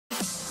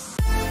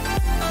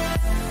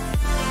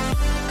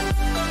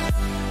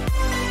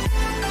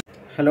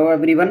Hello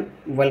everyone,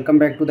 welcome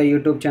back to the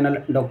YouTube channel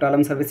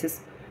𝗤𝗺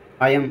Services.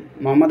 I am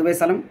Mohammad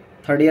𝗲𝗺,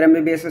 third year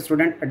MBBS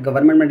student at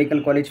Government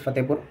Medical College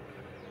Fatehpur.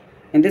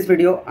 In this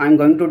video, I am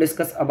going to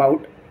discuss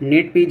about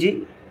NEET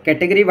PG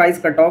category wise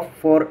cutoff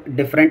for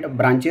different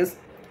branches,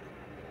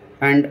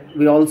 and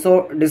we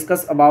also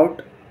discuss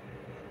about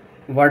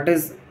what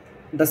is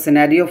the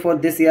scenario for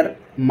this year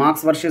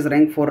marks versus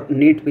rank for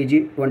NEET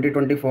PG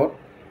 2024,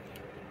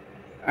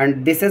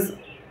 and this is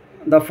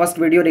the first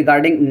video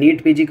regarding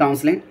NEET PG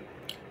counseling.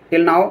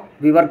 Till now,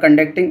 we were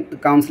conducting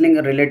counseling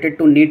related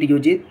to NEET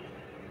UG,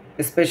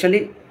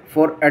 especially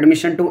for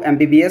admission to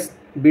MBBS,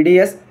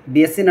 BDS,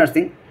 BSc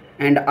Nursing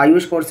and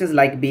Ayush courses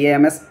like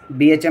BAMS,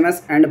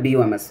 BHMS and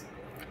BOMS.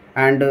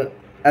 And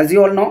as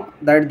you all know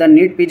that the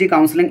NEET PG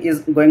counseling is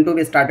going to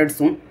be started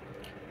soon.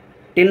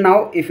 Till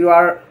now, if you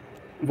are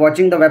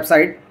watching the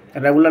website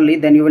regularly,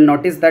 then you will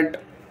notice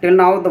that till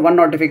now the one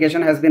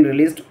notification has been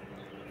released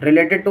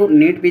related to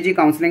NEET PG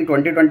counseling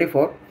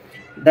 2024,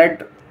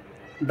 that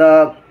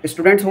the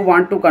students who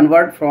want to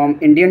convert from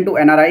Indian to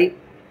NRI,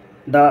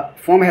 the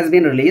form has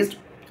been released.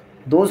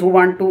 Those who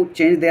want to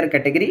change their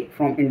category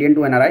from Indian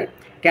to NRI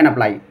can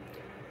apply.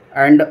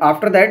 And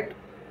after that,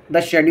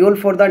 the schedule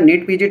for the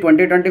NEET PG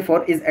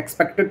 2024 is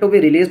expected to be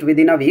released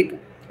within a week,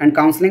 and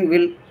counseling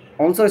will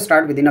also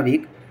start within a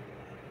week.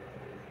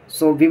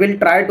 So we will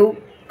try to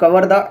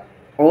cover the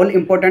all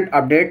important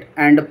update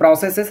and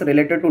processes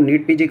related to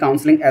NEET PG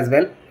counseling as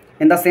well,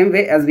 in the same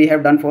way as we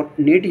have done for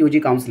NEET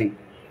UG counseling.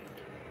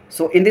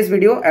 So in this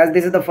video, as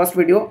this is the first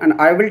video, and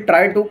I will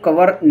try to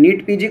cover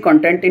NEET PG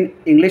content in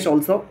English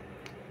also,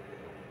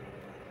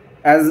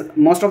 as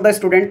most of the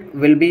student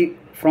will be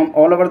from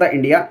all over the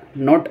India,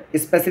 not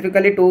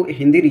specifically to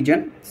Hindi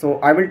region. So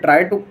I will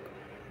try to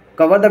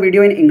cover the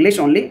video in English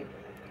only,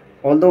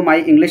 although my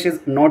English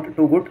is not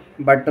too good,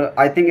 but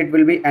I think it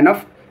will be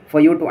enough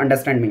for you to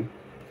understand me.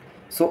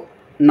 So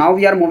now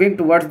we are moving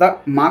towards the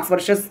marks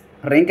versus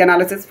rank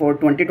analysis for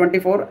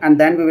 2024, and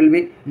then we will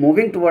be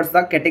moving towards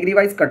the category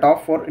wise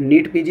cutoff for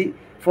NEET PG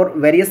for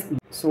various.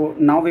 So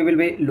now we will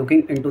be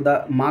looking into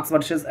the marks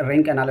versus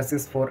rank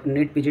analysis for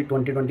NEET PG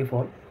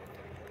 2024.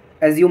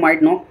 As you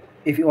might know,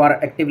 if you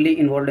are actively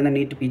involved in the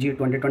NEET PG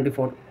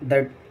 2024,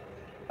 that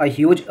a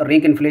huge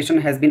rank inflation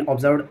has been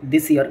observed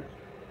this year,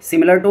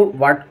 similar to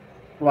what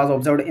was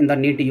observed in the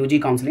NEET UG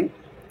counseling.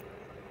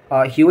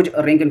 A huge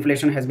rank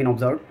inflation has been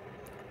observed.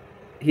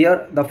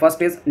 Here the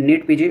first is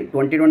NEET PG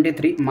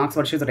 2023 marks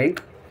versus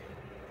rank.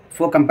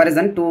 For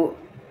comparison, to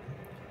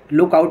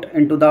look out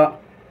into the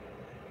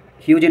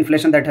huge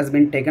inflation that has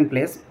been taken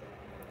place,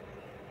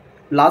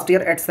 last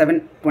year at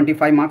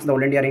 725 marks the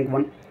All India rank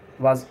 1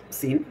 was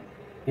seen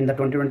in the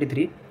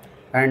 2023,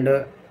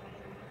 and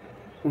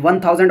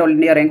 1000 All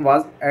India rank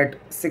was at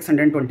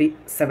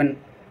 627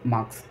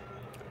 marks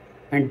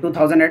and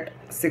 2000 at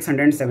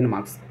 607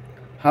 marks.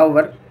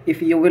 However,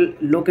 if you will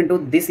look into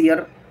this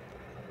year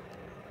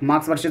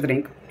marks versus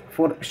rank,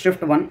 for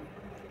shift 1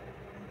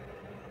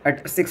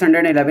 at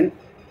 611,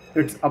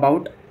 it's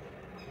about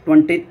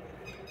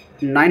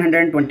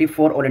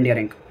 924 All India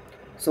rank.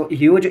 So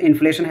huge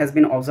inflation has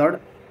been observed,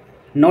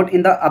 not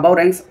in the above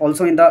ranks,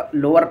 also in the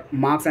lower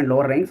marks and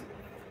lower ranks.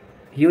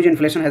 Huge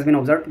inflation has been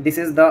observed. This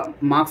is the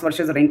marks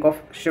versus rank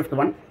of shift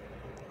 1,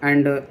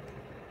 and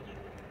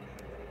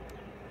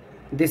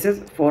this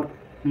is for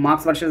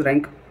marks versus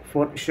rank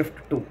for shift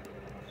 2.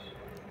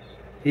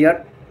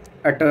 Here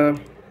at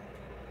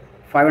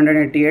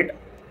 588,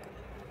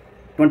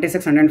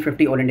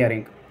 2650 All India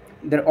rank.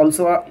 There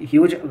also a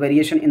huge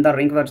variation in the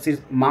rank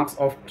versus marks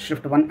of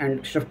shift 1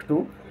 and shift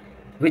 2,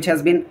 which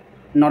has been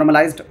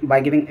normalized by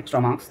giving extra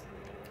marks.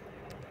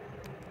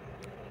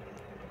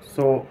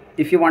 So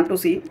if you want to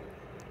see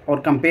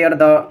or compare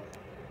the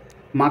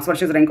marks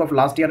versus rank of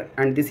last year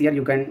and this year,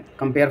 you can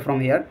compare from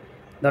here.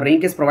 The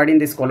rank is provided in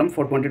this column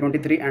for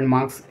 2023 and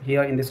marks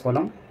here in this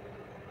column.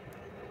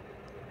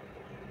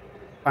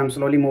 I'm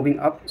slowly moving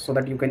up so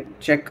that you can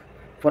check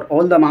for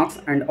all the marks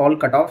and all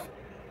cutoff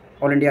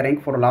All India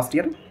rank for last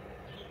year.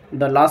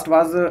 The last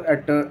was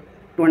at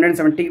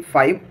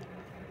 275,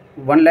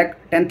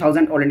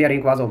 1,10,000 All India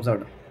rank was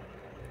observed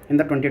in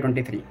the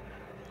 2023.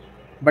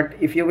 But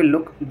if you will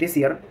look this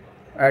year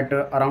at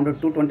around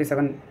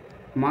 227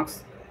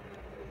 marks,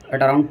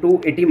 at around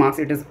 280 marks,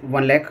 it is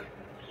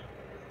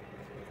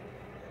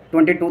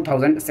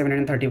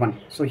 1,22,731.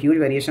 So huge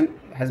variation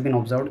has been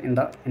observed in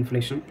the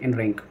inflation in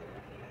rank.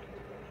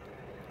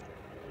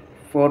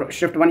 For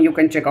shift 1, you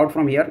can check out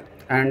from here,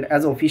 and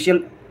as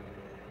official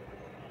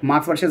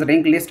marks versus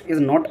rank list is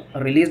not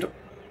released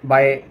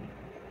by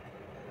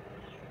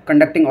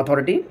conducting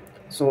authority,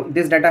 so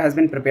this data has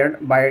been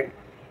prepared by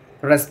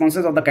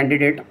responses of the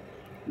candidate,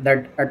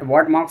 that at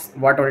what marks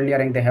what All India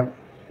rank they have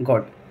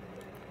got.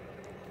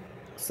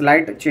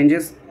 Slight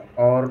changes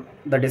or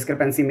the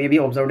discrepancy may be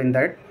observed in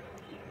that,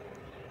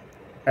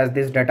 as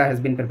this data has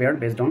been prepared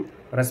based on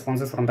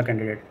responses from the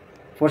candidate.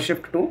 For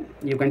shift 2,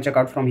 you can check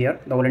out from here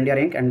the All India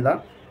rank and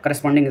the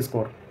corresponding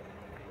score.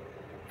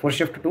 For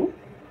shift 2,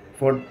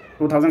 for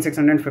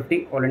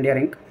 2650 All India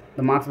rank,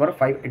 the marks were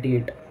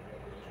 588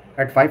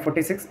 At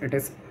 546 it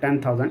is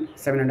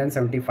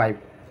 10,775.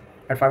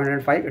 At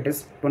 505 it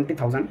is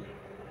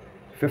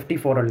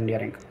 20,054 all India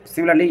rank.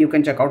 Similarly you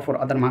can check out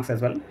for other marks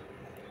as well.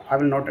 I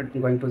will not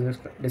going to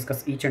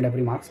discuss each and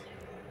every marks,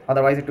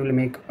 otherwise it will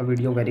make a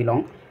video very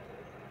long.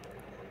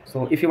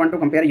 So if you want to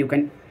compare, you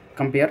can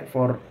compare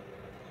for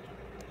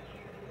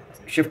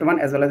shift 1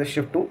 as well as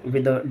shift 2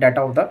 with the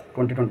data of the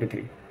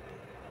 2023.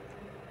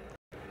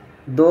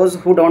 Those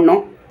who don't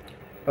know,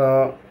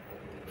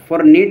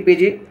 for NEET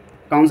PG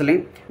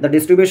counseling, the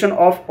distribution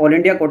of all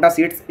India quota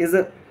seats is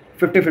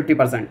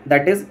 50-50%.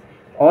 That is,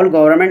 all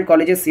government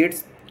colleges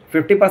seats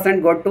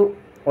 50% go to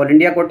all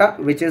India quota,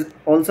 which is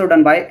also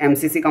done by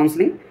MCC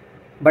counseling,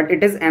 but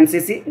it is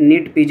MCC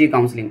NEET PG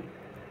counseling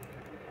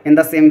in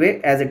the same way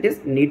as it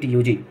is NEET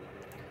UG.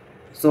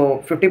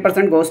 So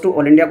 50% goes to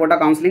all India quota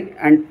counseling,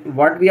 and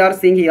what we are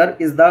seeing here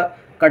is the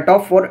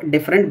cutoff for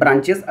different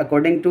branches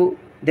according to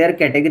their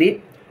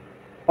category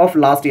of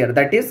last year,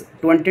 that is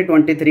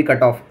 2023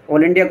 cutoff.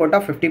 All India quota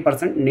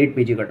 50%, NEET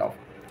PG cutoff.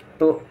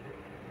 So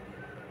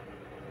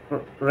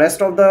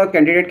rest of the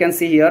candidate can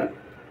see here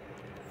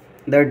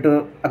that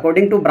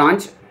according to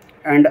branch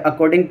and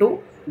according to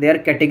their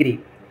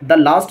category, the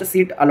last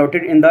seat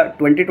allotted in the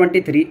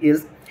 2023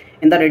 is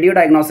in the radio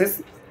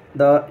diagnosis,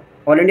 the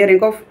all India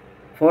rank of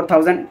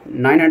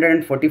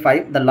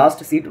 4,945. The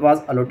last seat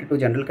was allotted to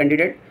general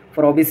candidate.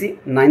 For OBC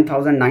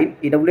 9,009,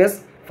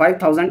 EWS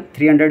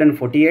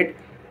 5,348.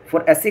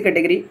 For SC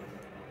category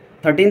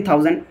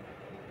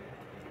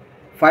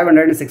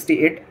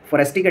 13,568.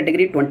 For ST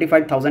category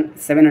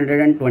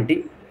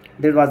 25,720.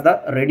 This was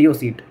the radio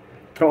seat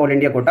through all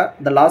India quota,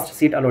 the last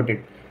seat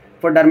allotted.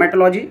 For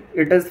dermatology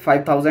it is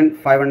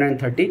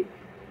 5,530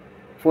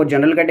 for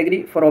general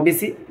category. For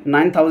OBC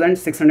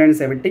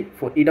 9,670.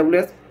 For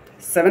EWS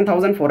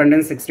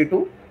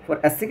 7,462. For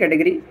SC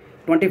category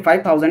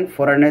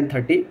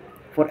 25,430.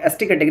 For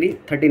ST category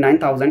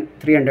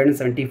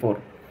 39,374.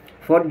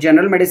 For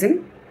general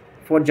medicine,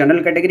 for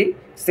general category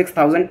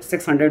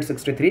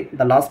 6,663.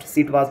 The last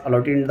seat was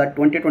allotted in the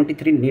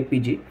 2023 NEET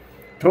PG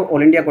through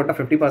all India quota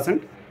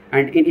 50%.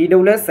 And in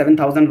EWS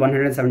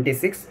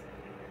 7,176.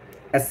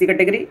 SC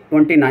category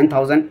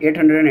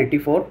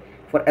 29,884.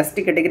 For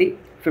ST category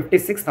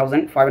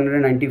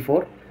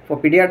 56,594. For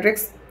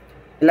pediatrics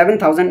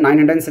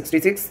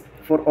 11,966.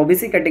 For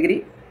OBC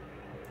category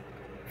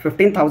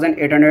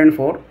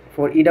 15,804.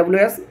 For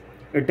EWS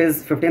it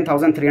is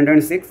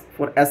 15,306.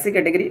 For SC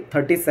category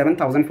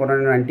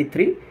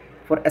 37,493.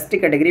 For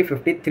ST category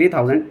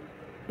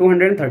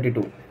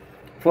 53,232.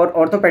 For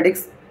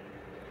orthopedics,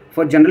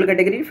 for general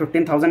category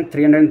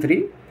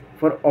 15,303.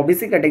 For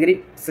OBC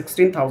category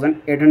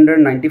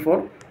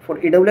 16,894. For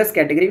EWS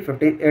category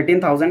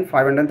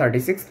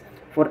 18,536.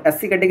 For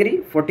SC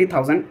category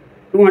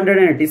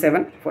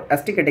 40,287. For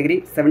ST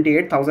category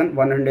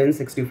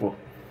 78,164.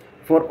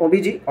 For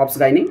OBG Ops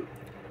Gynae,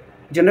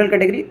 general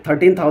category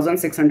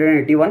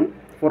 13,681.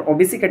 For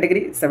OBC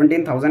category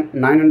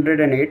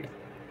 17,908.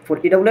 For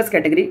EWS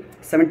category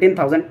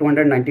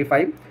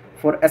 17,295.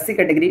 For SC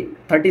category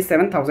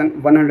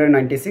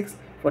 37,196.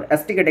 For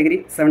ST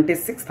category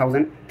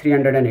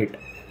 76,308.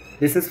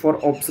 This is for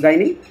Ops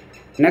Gynae.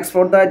 Next,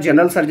 for the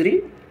general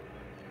surgery,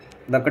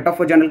 the cutoff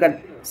for general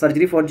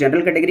surgery for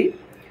general category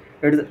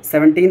it is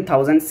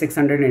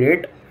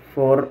 17,608.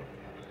 For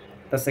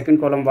the second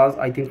column was,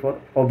 I think, for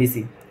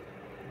OBC.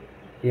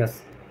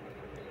 Yes.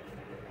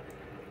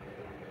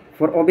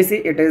 For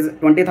OBC it is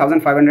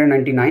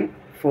 20,599.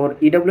 For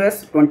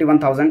EWS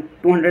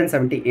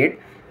 21,278.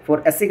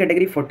 For SC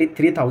category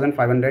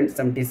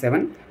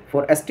 43,577.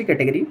 For ST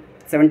category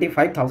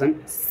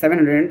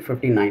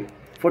 75,759.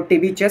 For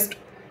TB chest,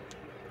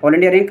 all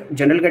India rank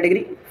general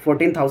category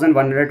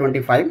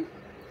 14,125,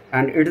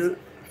 and it is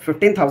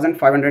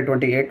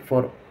 15,528.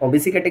 For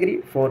OBC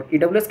category. For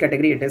EWS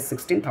category it is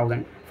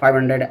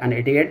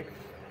 16,588.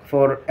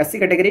 For SC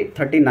category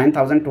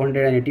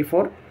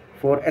 39,284.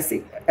 For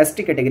ST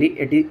category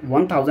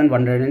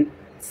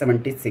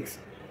 81,176.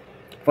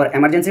 For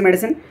emergency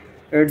medicine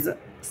it's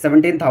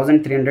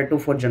 17,302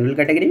 for general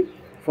category.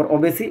 For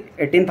OBC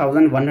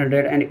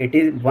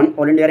 18,181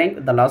 all India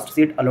rank, the last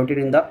seat allotted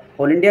in the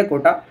all India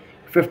quota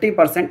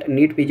 50%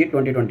 NEET PG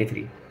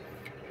 2023.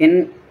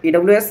 In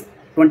EWS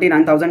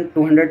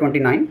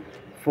 29,229.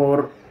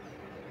 For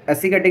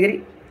SC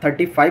category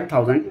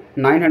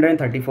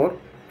 35,934.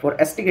 For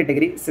ST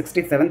category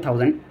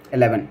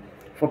 67,011.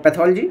 For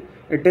pathology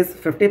it is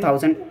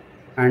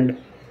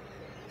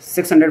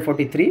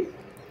 50,643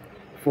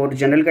 for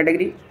general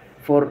category.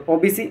 For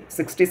OBC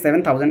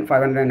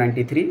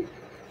 67,593.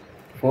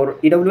 For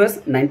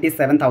EWS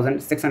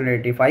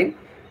 97,685.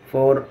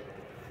 For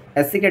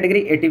SC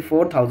category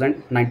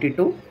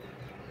 84,092.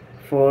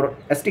 For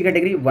ST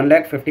category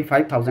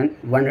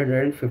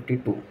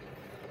 1,55,152.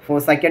 For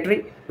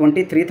psychiatry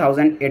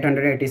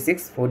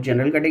 23,886 for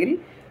general category.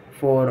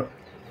 For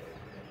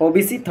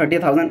OBC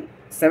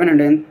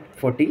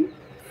 30,740.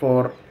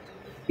 For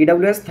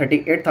EWS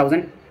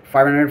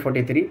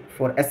 38,543.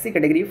 For SC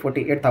category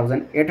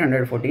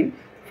 48,814.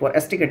 For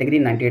ST category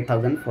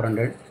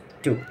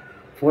 98,402.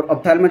 For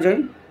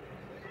ophthalmology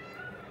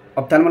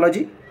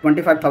ophthalmology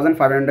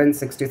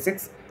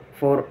 25,566,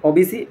 for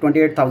OBC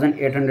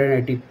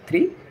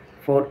 28,883,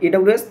 for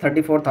EWS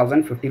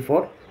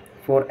 34,054,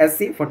 for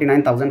SC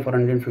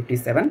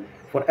 49,457,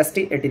 for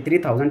ST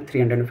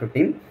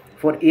 83,315,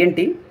 for ENT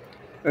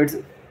it's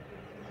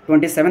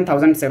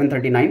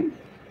 27,739,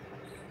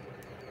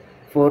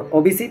 for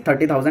OBC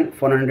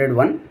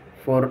 30,401,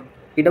 for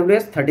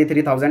EWS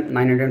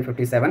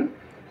 33,957,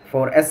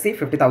 for SC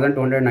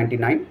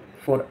 50,299,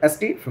 for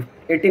ST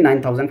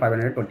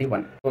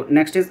 89,521. So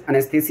next is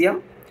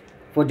anesthesia.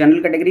 For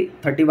general category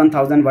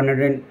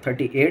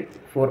 31,138,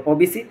 for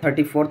OBC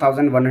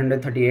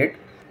 34,138,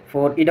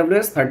 for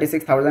EWS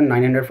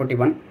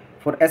 36,941,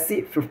 for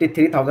SC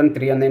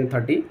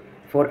 53,330,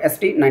 for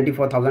ST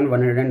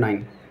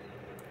 94,109.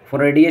 For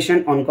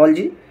radiation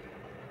oncology,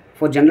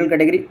 for general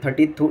category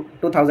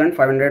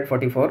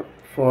 32,544,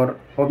 for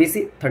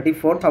OBC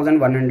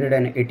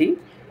 34,180,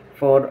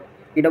 for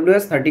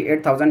EWS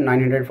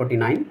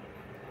 38,949,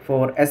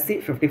 for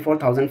SC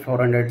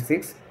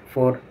 54,406,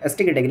 for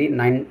ST category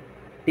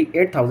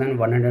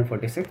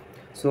 98,146.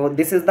 So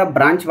this is the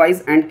branch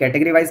wise and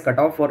category wise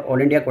cutoff for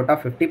All India quota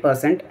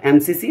 50%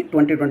 MCC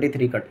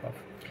 2023 cutoff.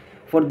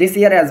 For this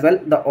year as well,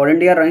 the All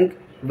India rank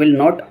will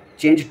not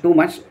change too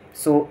much.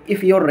 So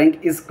if your rank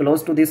is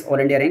close to this All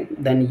India rank,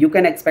 then you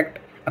can expect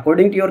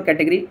according to your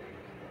category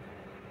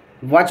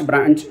which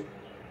branch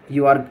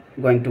you are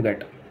going to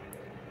get.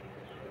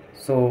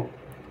 So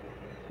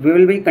we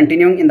will be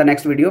continuing in the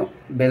next video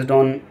based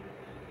on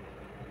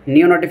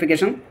new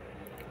notification.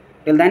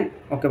 Till then,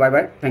 okay, bye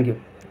bye, thank you.